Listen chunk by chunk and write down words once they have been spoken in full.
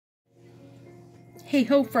Hey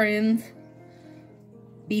ho, friends.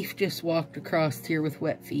 Beef just walked across here with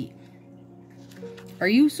wet feet. Are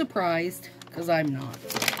you surprised? Because I'm not.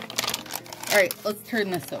 Alright, let's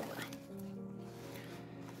turn this over.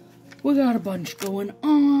 We got a bunch going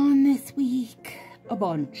on this week. A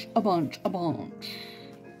bunch.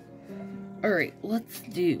 Alright, let's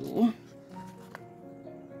do...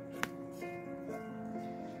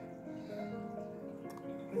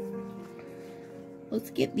 Let's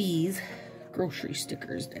get these grocery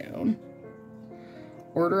stickers down.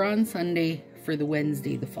 Order on Sunday for the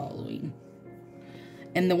Wednesday the following.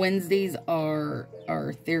 And the Wednesdays are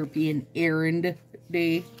our therapy and errand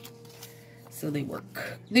day. So they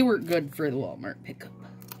work. They work good for the Walmart pickup.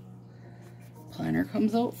 Planner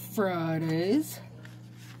comes out Fridays.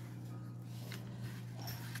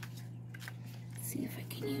 Let's see if I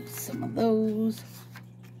can use some of those.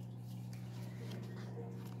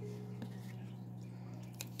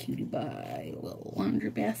 Cutie pie, little laundry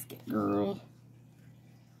basket girl.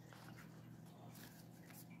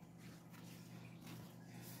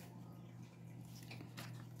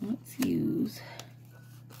 Let's use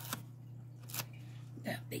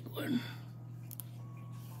that big one.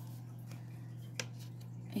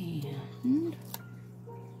 And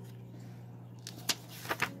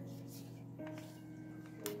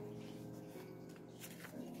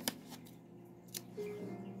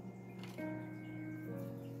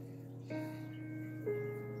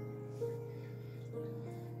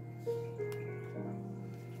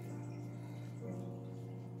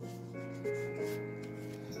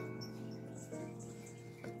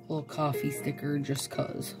little coffee sticker just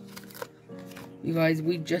cause. You guys,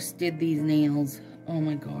 we just did these nails. Oh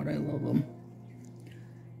my god, I love them.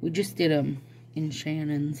 We just did them in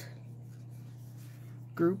Shannon's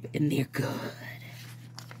group and they're good.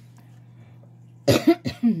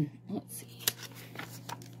 Let's see.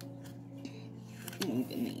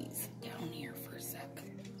 Moving these down here for a sec.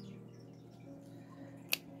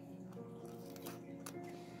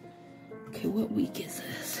 Okay, what week is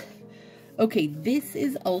this? Okay, this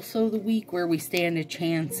is also the week where we stand a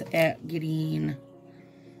chance at getting,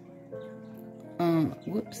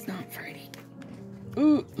 whoops, not Friday.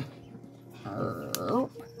 Ooh.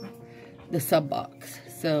 The sub box.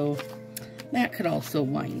 So, that could also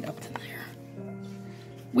wind up in there.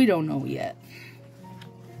 We don't know yet.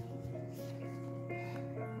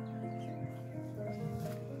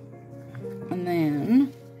 And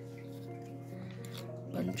then,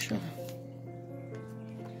 a bunch of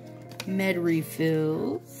med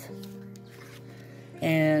refills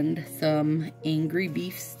and some angry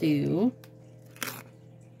beef stew.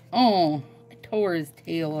 Oh, I tore his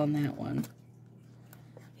tail on that one.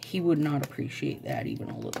 He would not appreciate that even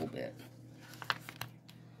a little bit.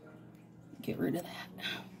 Get rid of that.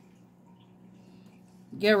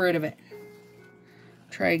 Get rid of it.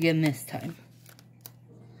 Try again this time.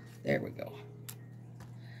 There we go.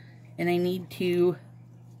 And I need to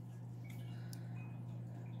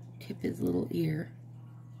tip his little ear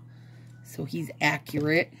so he's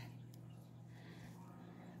accurate.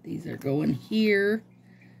 These are going here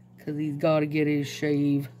because he's got to get his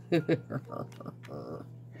shave.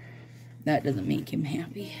 That doesn't make him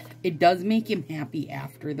happy. It does make him happy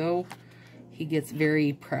after, though. He gets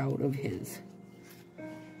very proud of his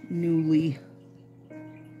newly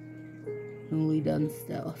done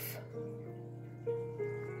stuff.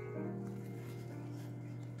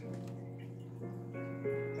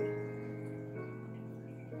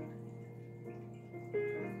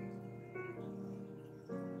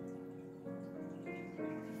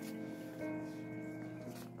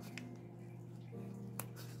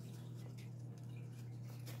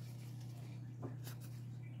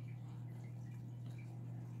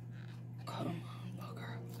 Come on,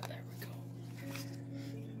 bugger. There we go.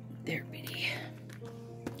 There, bitty.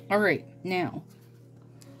 Alright, now,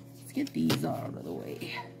 let's get these out of the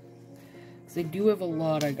way. Because I do have a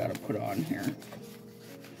lot I gotta put on here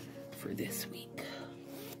for this week.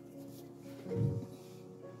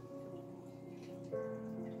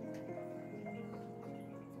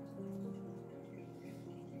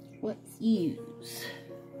 Let's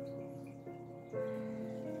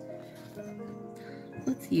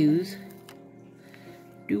use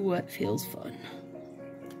do what feels fun.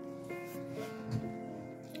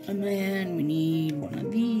 And then we need one of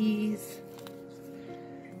these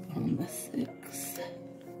on the 6.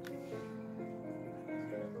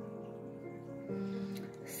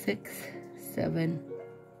 6, 7,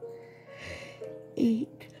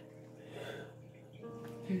 8.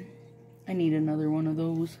 I need another one of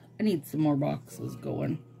those. I need some more boxes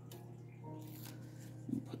going.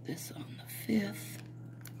 Put this on the 5th.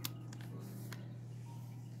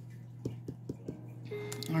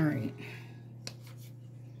 right.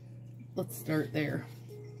 Let's start there.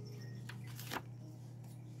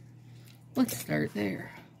 Let's start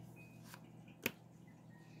there.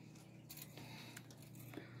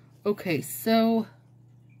 Okay, so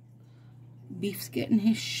Beef's getting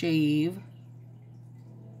his shave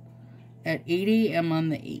at 8 a.m. on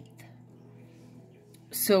the 8th.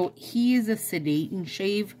 So he is a sedating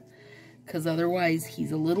shave, because otherwise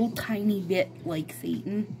he's a little tiny bit like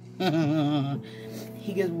Satan.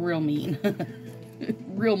 He gets real mean.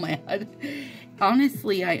 Real mad.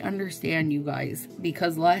 Honestly, I understand you guys,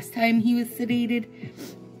 because last time he was sedated,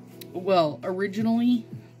 well, originally,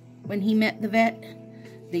 when he met the vet,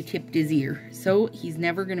 they tipped his ear. So he's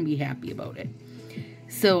never going to be happy about it.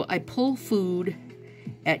 So I pull food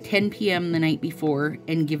at 10 p.m. the night before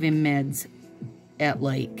and give him meds at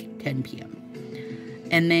like 10 p.m.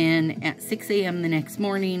 And then at 6 a.m. the next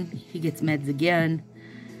morning, he gets meds again.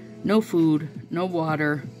 No food, no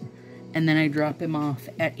water. And then I drop him off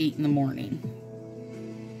at 8 in the morning.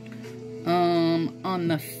 On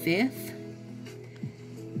the 5th,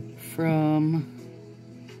 from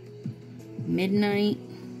midnight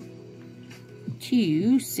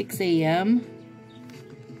to 6 a.m.,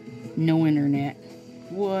 no internet.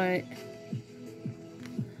 What?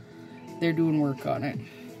 They're doing work on it.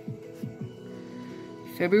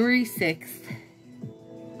 February 6th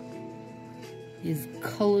is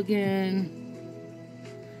Culligan.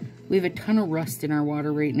 We have a ton of rust in our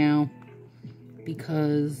water right now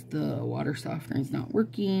because the water softener is not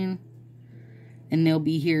working. And they'll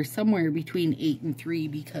be here somewhere between 8 and 3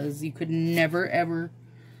 because you could never, ever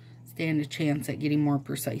stand a chance at getting more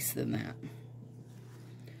precise than that.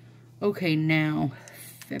 Okay, now,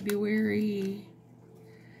 February,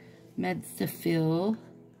 meds to fill.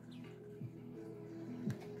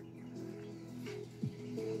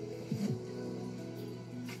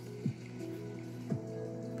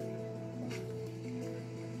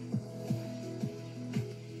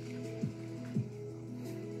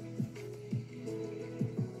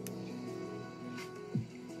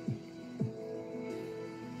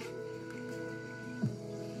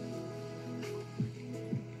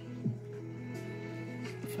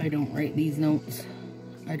 I don't write these notes,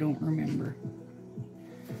 I don't remember.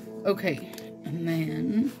 Okay, and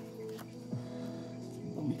then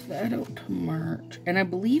bump that out to March. And I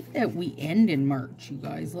believe that we end in March, you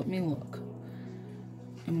guys. Let me look.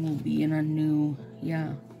 And we'll be in a new,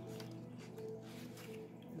 yeah.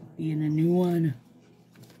 We'll be in a new one.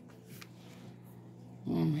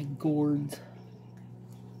 Oh my gourds.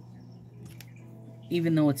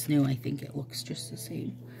 Even though it's new, I think it looks just the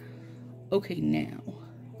same. Okay, now.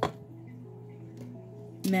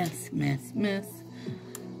 Mess, mess, mess.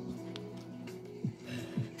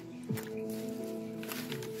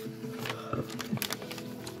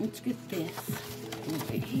 Let's get this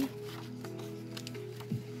away.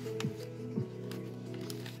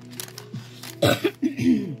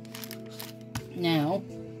 Now,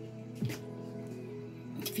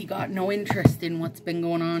 if you got no interest in what's been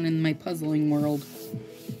going on in my puzzling world,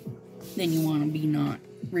 then you want to be not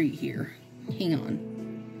right here. Hang on.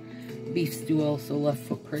 Beef stew also left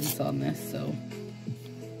footprints on this, so.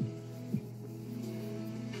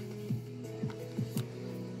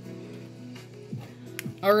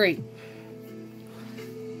 All right.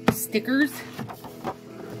 Stickers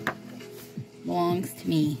belongs to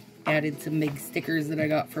me. Added some big stickers that I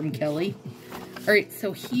got from Kelly. All right,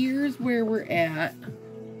 so here's where we're at.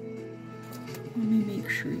 Let me make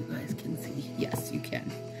sure you guys can see. Yes, you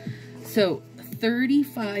can. So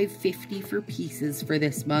 $35.50 for pieces for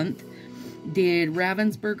this month. Did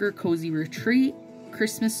Ravensburger Cozy Retreat,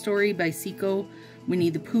 Christmas Story by Seiko, Winnie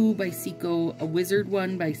the Pooh by Seiko, A Wizard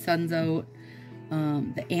one by Suns Out,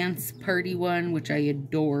 the Ants Party one, which I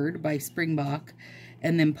adored, by Springbok,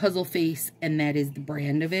 and then Puzzle Face, and that is the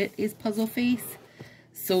brand of it, is Puzzle Face.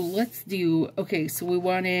 So let's do, okay, so we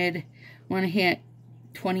want to hit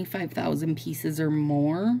 25,000 pieces or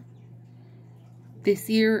more this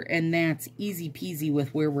year, and that's easy peasy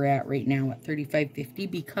with where we're at right now at $35.50,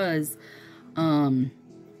 because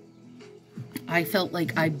I felt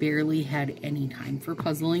like I barely had any time for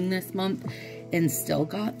puzzling this month and still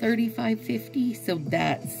got $35.50, so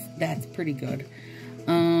that's pretty good.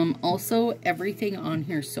 Also, everything on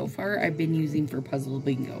here so far I've been using for Puzzle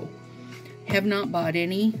Bingo. Have not bought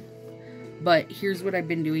any, but here's what I've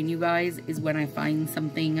been doing, you guys, is when I find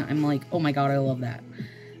something I'm like, oh my god, I love that,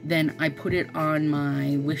 then I put it on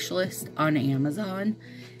my wish list on Amazon.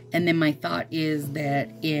 And then my thought is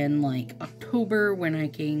that in like October, when I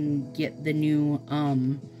can get the new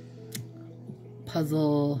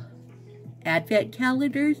puzzle advent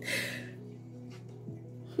calendars,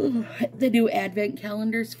 the new advent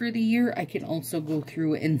calendars for the year, I can also go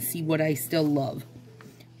through and see what I still love.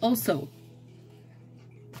 Also,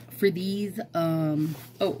 for these,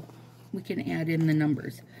 oh, we can add in the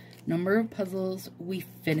numbers. Number of puzzles we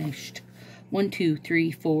finished. 1, 2,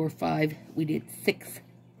 3, 4, 5. We did 6,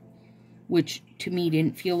 which to me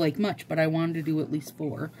didn't feel like much, but I wanted to do at least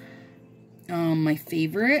 4. My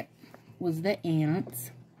favorite was the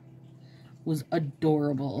ants. Was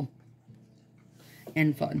adorable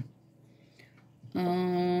and fun.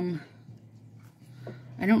 I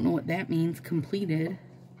don't know what that means, completed,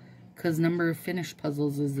 because number of finished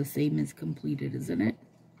puzzles is the same as completed, isn't it?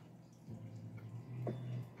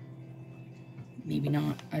 Maybe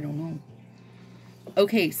not, I don't know.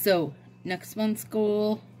 Okay, so next month's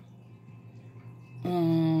goal,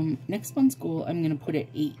 I'm gonna put at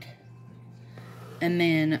 8. And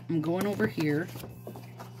then I'm going over here.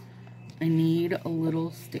 I need a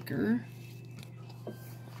little sticker,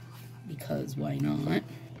 because why not?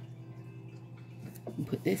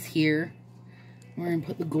 Put this here. We're going to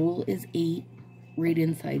put the goal is 8 right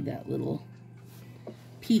inside that little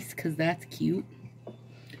piece, because that's cute.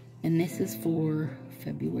 And this is for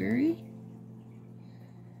February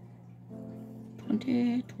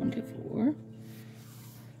 2024.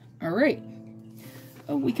 Alright.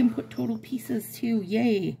 Oh, we can put total pieces too.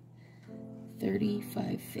 Yay.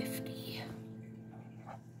 35.50.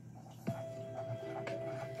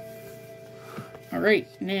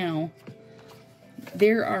 Alright, now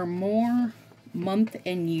there are more month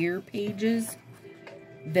and year pages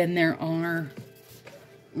than there are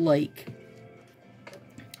like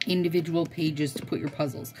individual pages to put your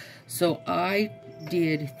puzzles. So I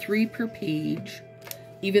did 3 per page,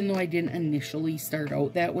 even though I didn't initially start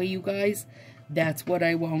out that way, you guys. That's what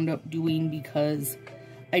I wound up doing because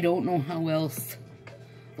I don't know how else,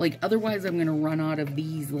 like, otherwise I'm going to run out of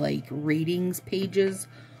these, like, ratings pages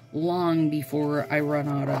long before I run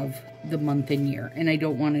out of the month and year, and I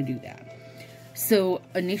don't want to do that. So,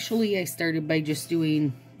 initially I started by just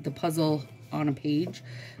doing the puzzle on a page,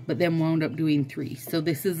 but then wound up doing 3. So,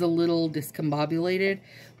 this is a little discombobulated,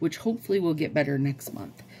 which hopefully will get better next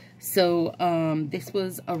month. So, this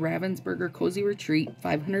was a Ravensburger Cozy Retreat,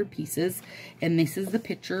 500 pieces, and this is the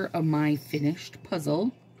picture of my finished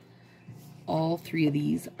puzzle. All 3 of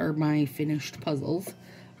these are my finished puzzles.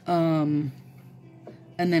 And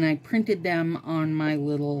then I printed them on my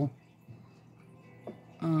little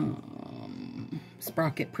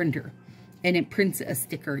sprocket printer. And it prints a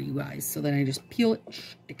sticker, you guys. So then I just peel it,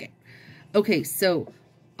 stick it. Okay, so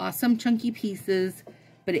awesome chunky pieces.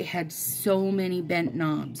 But it had so many bent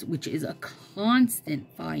knobs, which is a constant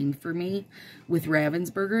find for me with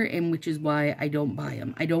Ravensburger, and which is why I don't buy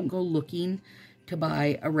them. I don't go looking to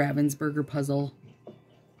buy a Ravensburger puzzle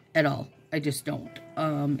at all. I just don't.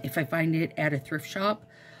 If I find it at a thrift shop,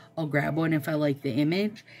 I'll grab one if I like the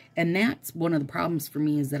image. And that's one of the problems for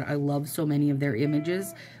me, is that I love so many of their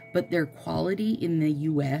images, but their quality in the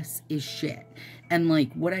US is shit. And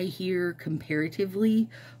like what I hear comparatively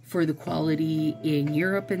for the quality in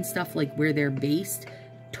Europe and stuff, like where they're based,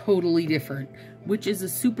 totally different, which is a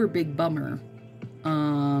super big bummer,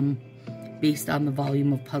 based on the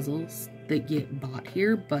volume of puzzles that get bought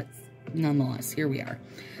here, but nonetheless, here we are.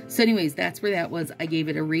 So anyways, that's where that was. I gave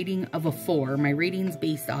it a rating of a 4. My rating's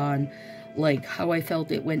based on like how I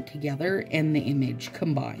felt it went together and the image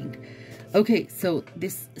combined. Okay, so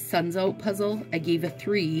this Sun's Out puzzle, I gave a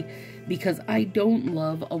 3 because I don't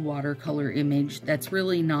love a watercolor image. That's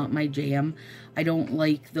really not my jam. I don't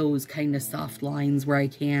like those kind of soft lines where I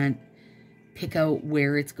can't pick out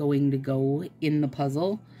where it's going to go in the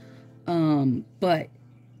puzzle. But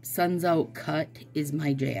Sun's Out cut is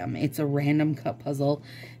my jam. It's a random cut puzzle.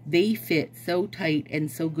 They fit so tight and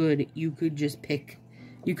so good, you could just pick,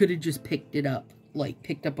 you could have just picked it up, like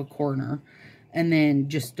picked up a corner. And then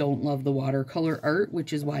just don't love the watercolor art,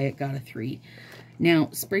 which is why it got a 3. Now,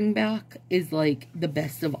 Springback is like the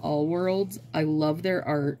best of all worlds. I love their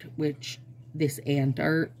art, which this ant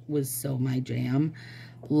art was so my jam.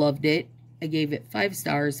 Loved it. I gave it 5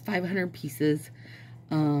 stars, 500 pieces.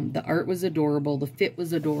 The art was adorable. The fit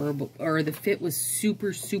was adorable, or the fit was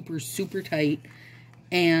super, super, super tight.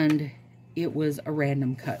 And it was a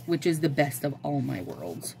random cut, which is the best of all my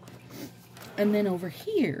worlds. And then over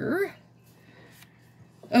here...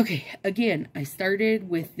 Okay, again, I started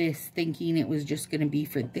with this thinking it was just going to be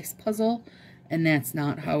for this puzzle, and that's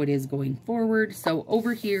not how it is going forward. So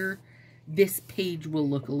over here, this page will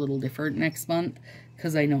look a little different next month,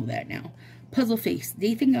 because I know that now. Puzzle Face.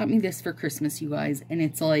 Nathan got me this for Christmas, you guys, and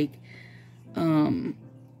it's like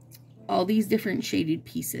all these different shaded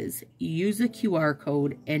pieces. You use a QR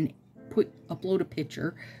code, and upload a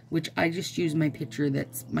picture, which I just use my picture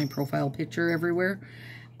that's my profile picture everywhere.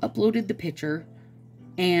 Uploaded the picture,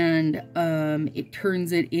 and it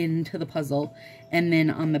turns it into the puzzle. And then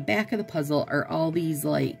on the back of the puzzle are all these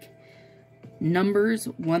like numbers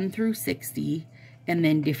 1 through 60, and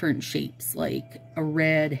then different shapes, like a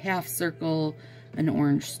red half circle, an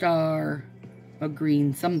orange star, a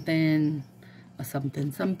green something, a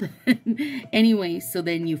something something. Anyway, so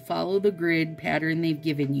then you follow the grid pattern they've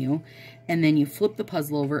given you, and then you flip the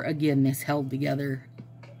puzzle over. Again, this held together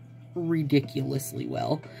ridiculously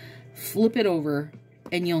well. Flip it over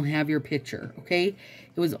and you'll have your picture, okay?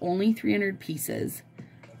 It was only 300 pieces.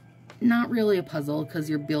 Not really a puzzle, because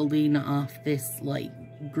you're building off this like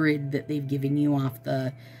grid that they've given you off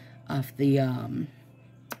the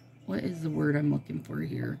what is the word I'm looking for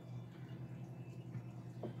here?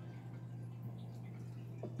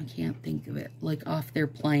 I can't think of it. Like off their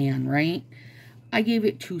plan, right? I gave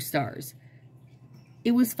it 2 stars.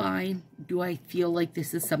 It was fine. Do I feel like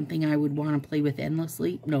this is something I would want to play with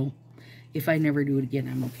endlessly? No. If I never do it again,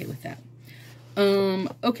 I'm okay with that.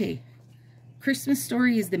 Okay. Christmas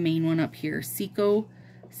Story is the main one up here. Seiko,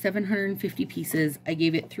 750 pieces. I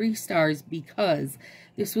gave it 3 stars because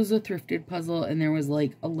this was a thrifted puzzle and there was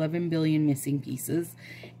like 11 billion missing pieces.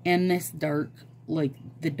 And this dark, like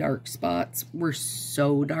the dark spots were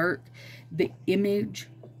so dark. The image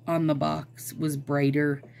on the box was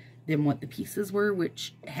brighter than what the pieces were,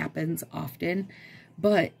 which happens often.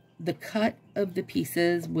 But the cut of the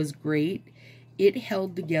pieces was great. It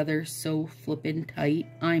held together so flippin' tight.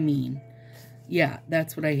 I mean, yeah,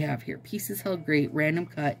 that's what I have here. Pieces held great, random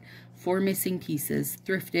cut, 4 missing pieces,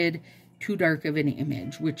 thrifted, too dark of an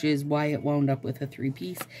image, which is why it wound up with a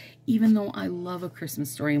 3-piece. Even though I love A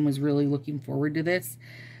Christmas Story and was really looking forward to this,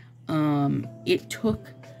 it took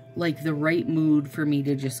like the right mood for me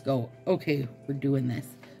to just go, okay, we're doing this.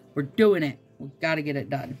 We're doing it. We've got to get it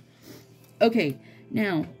done. Okay,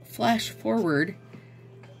 now flash forward.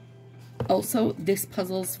 Also, this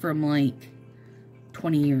puzzle's from like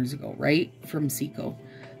 20 years ago, right? From Seiko.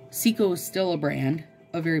 Seiko is still a brand,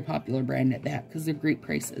 a very popular brand at that, because they're great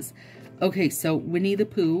prices. Okay, so Winnie the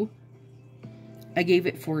Pooh, I gave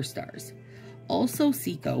it 4 stars. Also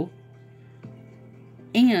Seiko,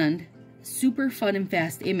 and super fun and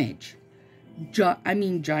fast image. I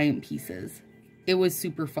mean giant pieces. It was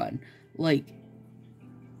super fun. Like,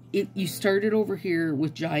 you started over here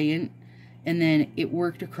with giant, and then it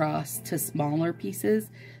worked across to smaller pieces.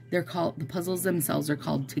 They're called, the puzzles themselves are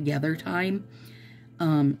called Together Time.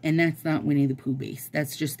 And that's not Winnie the Pooh based.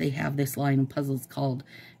 That's just, they have this line of puzzles called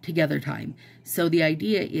Together Time. So the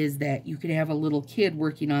idea is that you could have a little kid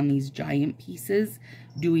working on these giant pieces,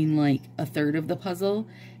 doing like a third of the puzzle,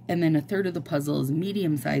 and then a third of the puzzle is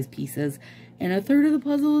medium-sized pieces, and a third of the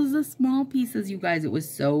puzzle is the small pieces, you guys. It was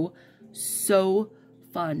so, so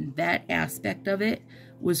fun. That aspect of it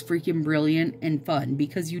was freaking brilliant and fun,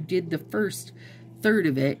 because you did the first third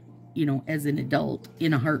of it, you know, as an adult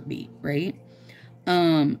in a heartbeat, right?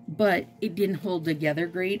 But it didn't hold together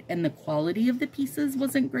great, and the quality of the pieces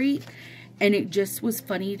wasn't great, and it just was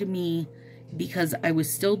funny to me because I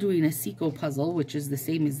was still doing a Seiko puzzle, which is the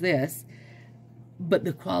same as this, but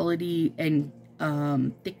the quality and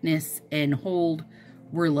thickness and hold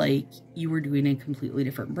were like you were doing a completely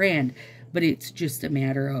different brand. But it's just a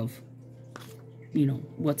matter of, you know,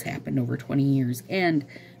 what's happened over 20 years, and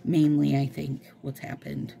mainly I think what's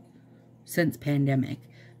happened since pandemic.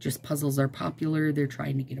 Just puzzles are popular, they're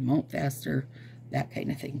trying to get them out faster, that kind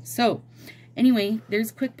of thing. So anyway, there's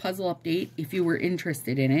a quick puzzle update if you were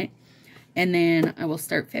interested in it. And then I will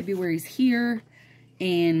start February's here,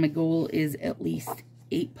 and my goal is at least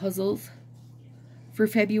 8 puzzles for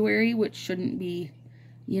February, which shouldn't be,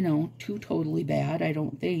 you know, too totally bad, I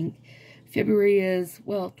don't think. February is,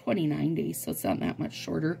 well, 29 days, so it's not that much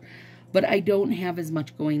shorter. But I don't have as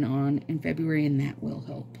much going on in February, and that will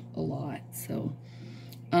help a lot. So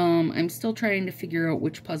I'm still trying to figure out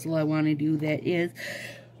which puzzle I want to do that is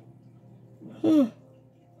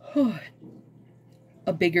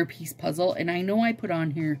a bigger piece puzzle. And I know I put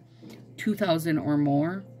on here 2,000 or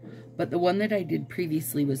more, but the one that I did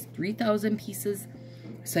previously was 3,000 pieces.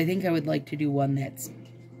 So I think I would like to do one that's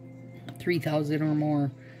 3,000 or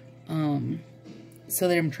more, so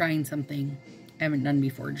that I'm trying something I haven't done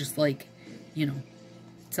before, just like, you know,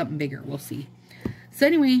 something bigger. We'll see. So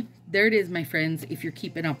anyway, there it is, my friends, if you're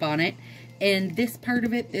keeping up on it. And this part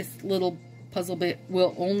of it, this little puzzle bit,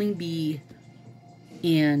 will only be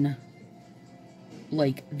in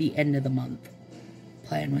like the end of the month.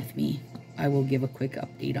 Plan with me. I will give a quick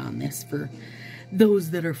update on this for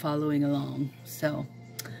those that are following along. So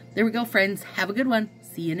there we go, friends. Have a good one.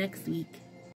 See you next week.